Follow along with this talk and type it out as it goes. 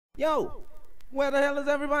Yo, where the hell is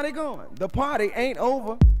everybody going? The party ain't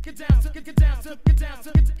over. Get down to the sound. Get down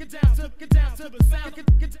to the sound on the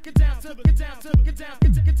PA. Get down to the sound.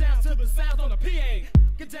 Get down to the sound on the PA.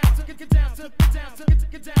 Get down to the sound. Get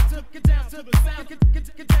down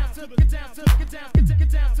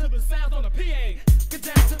to the sound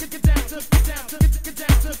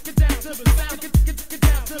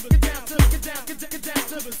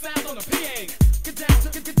on the PA. Get down to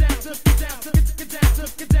the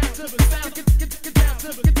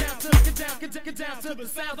sound. Get down to the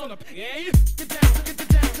sound on the PA. Get down to the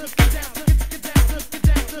sound.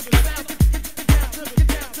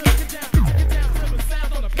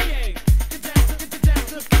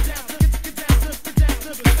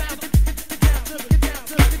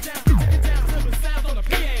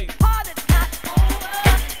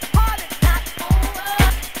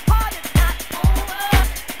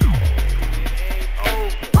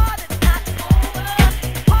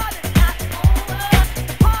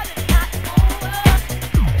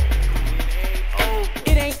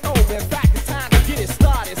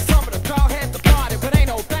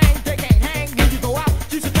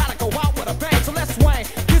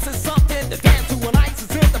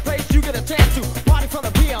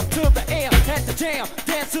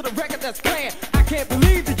 Dance to the record that's playing. I can't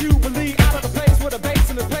believe that you will leave out of the place where the bass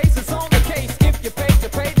and the bass is on the case. If you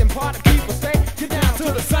pay, then party people stay. Get down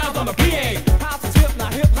to the sound on the PA. House is hip, now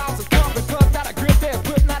hip house is pumping. Clubs got a grip there,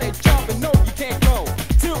 but now they jumping. No, you can't go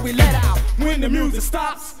till we let out. When the music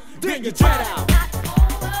stops, then you jet out.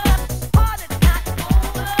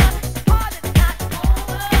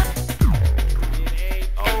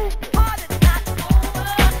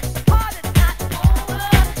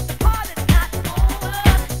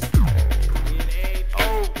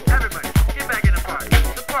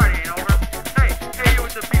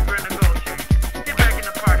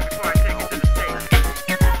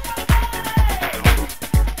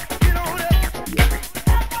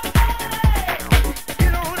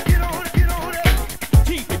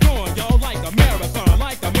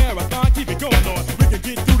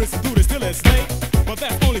 But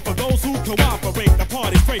that's only for those who cooperate. The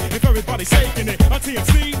party's great if everybody's shaking it.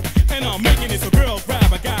 ATC, and I'm making it so girls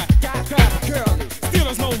grab a guy grab a Hurley. Still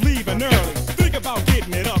there's no leaving early. Think about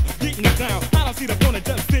getting it up, getting it down. I don't see the point of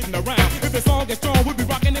just sitting around. If the song is strong, we'll be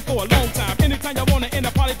rocking it for a long time. Anytime you wanna end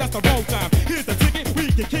a party, that's the wrong time. Here's the ticket,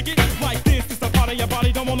 we can kick it like this. It's the party your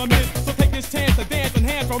body don't wanna miss. So take this chance to dance and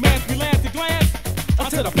hands, romance, we lance to glance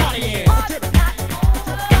until the party ends.